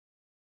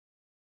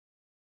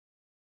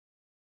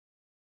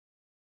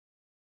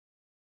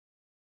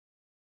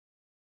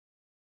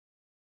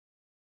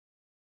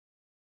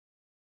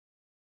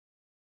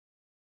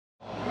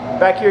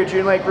Back here at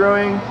June Lake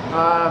Brewing.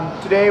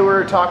 Today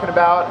we're talking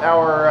about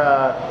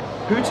our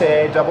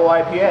Hutte Double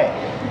IPA.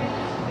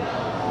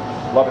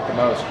 Love it the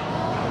most.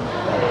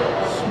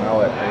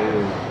 Smell it.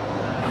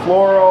 Ooh.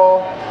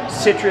 Floral,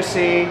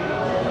 citrusy.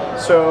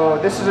 So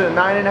this is a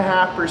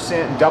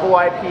 9.5% double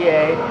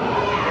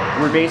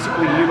IPA. We're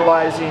basically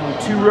utilizing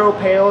 2-row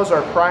pale as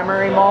our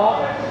primary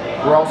malt.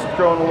 We're also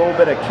throwing a little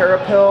bit of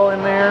Carapil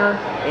in there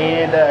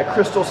and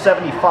Crystal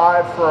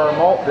 75 for our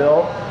malt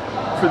bill.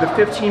 For the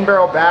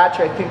 15-barrel batch,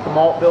 I think the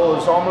malt bill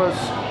is almost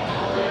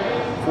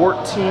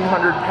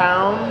 1,400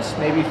 pounds,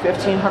 maybe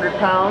 1,500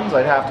 pounds.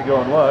 I'd have to go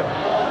and look.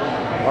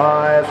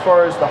 As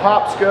far as the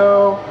hops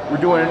go, we're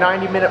doing a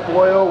 90-minute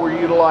boil.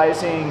 We're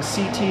utilizing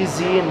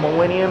CTZ and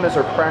Millennium as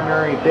our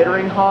primary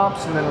bittering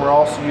hops, and then we're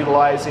also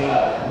utilizing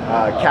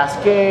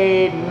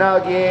Cascade,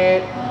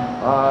 Nugget,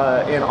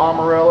 and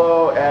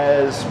Amarillo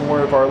as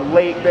more of our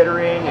late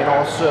bittering, and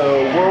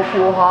also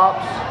Whirlpool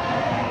hops.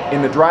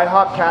 In the dry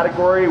hop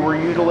category,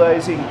 we're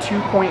utilizing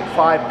 2.5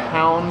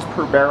 pounds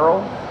per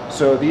barrel.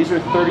 So these are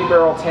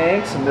 30-barrel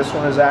tanks, and this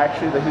one is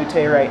actually the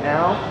Hutte right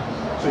now.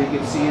 So you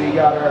can see we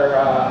got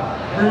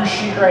our brew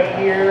sheet right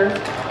here.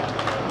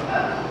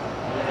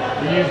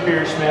 We use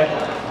Beersmith.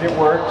 It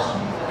works.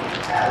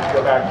 Let's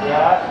go back to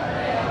that.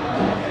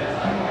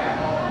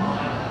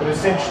 But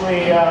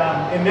essentially,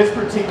 in this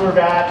particular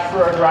batch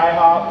for our dry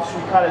hops,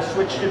 we kind of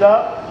switched it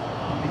up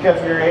because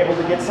we were able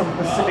to get some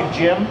Pacific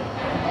Jim.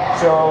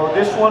 So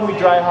this one we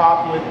dry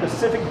hop with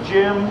Pacific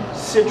Jim,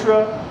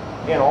 Citra,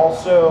 and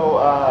also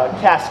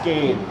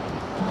Cascade.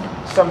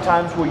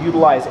 Sometimes we'll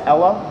utilize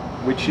Ella,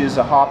 which is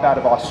a hop out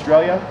of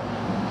Australia.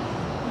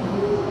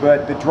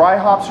 But the dry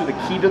hops are the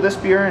key to this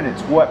beer, and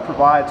it's what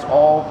provides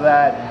all of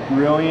that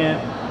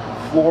brilliant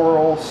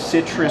floral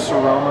citrus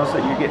aromas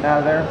that you're getting out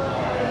of there.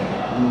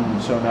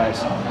 So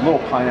nice. A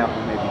little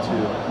pineapple maybe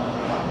too.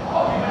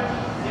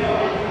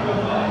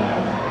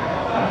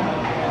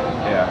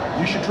 Yeah,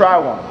 you should try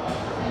one.